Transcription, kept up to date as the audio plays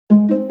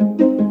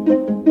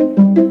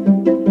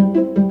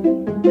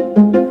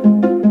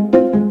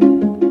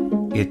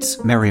It's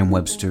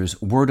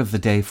Merriam-Webster's Word of the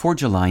Day for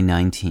July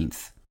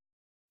 19th.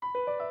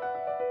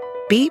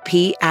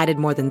 BP added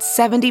more than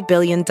 $70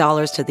 billion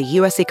to the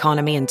U.S.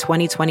 economy in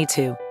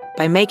 2022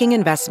 by making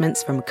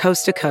investments from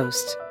coast to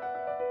coast.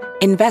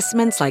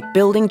 Investments like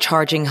building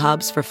charging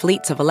hubs for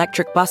fleets of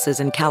electric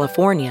buses in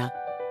California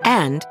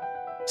and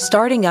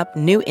starting up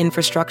new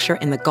infrastructure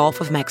in the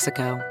Gulf of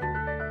Mexico.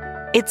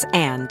 It's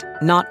and,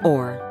 not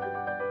or.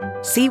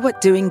 See what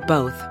doing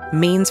both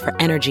means for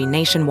energy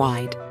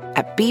nationwide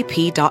at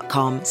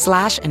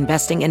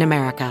bp.com/investing in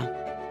America.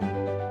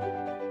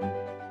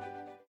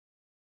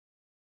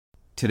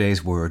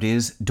 Today's word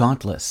is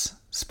dauntless,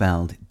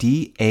 spelled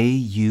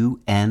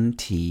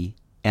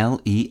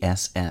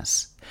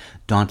D-A-U-N-T-L-E-S-S.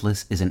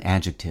 Dauntless is an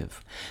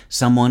adjective.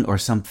 Someone or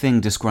something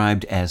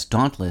described as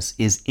dauntless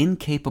is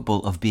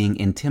incapable of being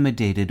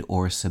intimidated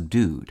or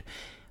subdued.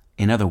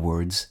 In other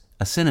words,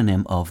 a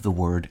synonym of the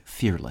word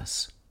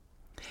fearless.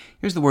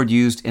 Here's the word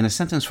used in a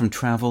sentence from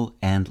Travel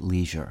and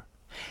Leisure.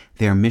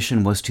 Their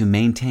mission was to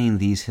maintain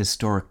these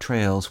historic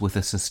trails with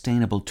a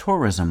sustainable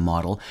tourism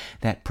model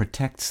that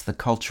protects the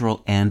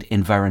cultural and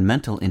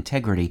environmental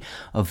integrity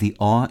of the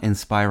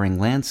awe-inspiring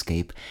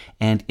landscape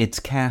and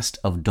its cast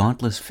of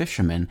dauntless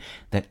fishermen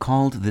that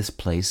called this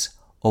place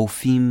O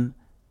Fin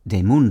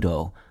del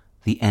Mundo,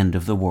 the end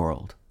of the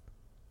world.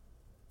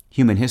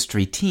 Human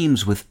history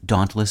teems with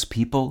dauntless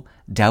people,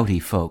 doughty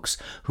folks,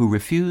 who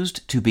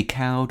refused to be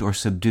cowed or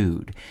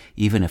subdued,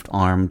 even if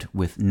armed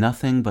with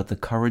nothing but the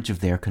courage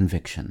of their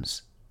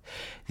convictions.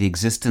 The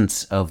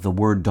existence of the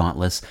word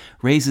dauntless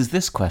raises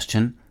this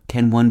question: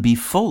 can one be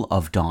full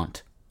of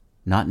daunt?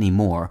 Not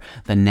anymore.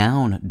 The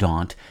noun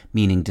daunt,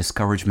 meaning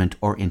discouragement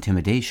or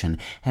intimidation,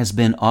 has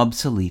been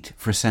obsolete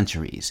for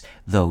centuries,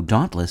 though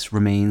dauntless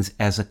remains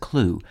as a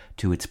clue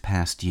to its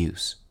past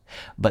use.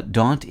 But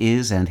daunt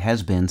is, and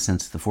has been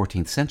since the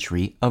 14th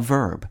century, a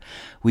verb.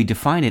 We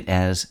define it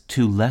as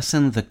to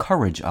lessen the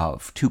courage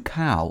of, to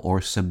cow or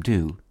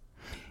subdue.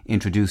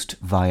 Introduced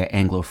via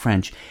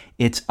Anglo-French,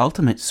 its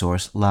ultimate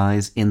source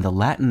lies in the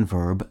Latin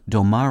verb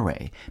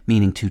domare,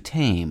 meaning to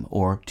tame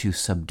or to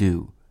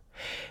subdue.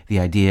 The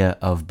idea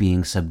of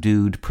being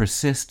subdued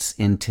persists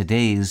in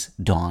today's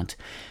daunt,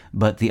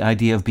 but the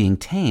idea of being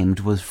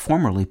tamed was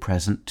formerly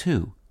present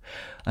too.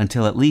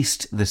 Until at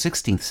least the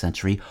 16th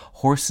century,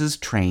 horses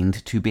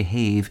trained to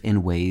behave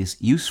in ways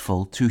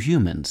useful to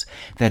humans.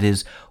 That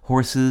is,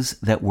 horses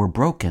that were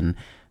broken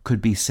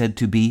could be said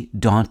to be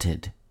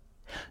daunted.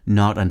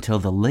 Not until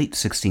the late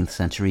 16th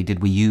century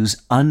did we use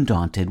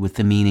undaunted with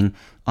the meaning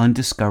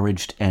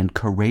undiscouraged and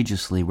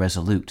courageously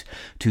resolute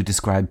to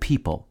describe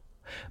people.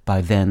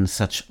 By then,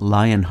 such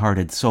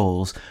lion-hearted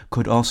souls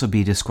could also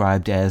be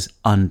described as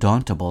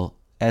undauntable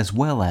as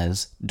well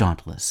as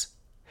dauntless.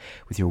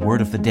 With your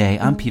word of the day,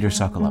 I'm Peter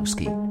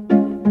Sokolowski.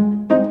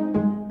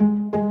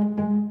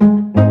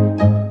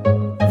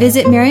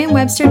 Visit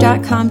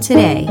Merriam-Webster.com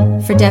today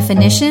for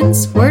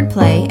definitions,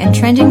 wordplay, and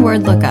trending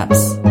word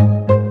lookups.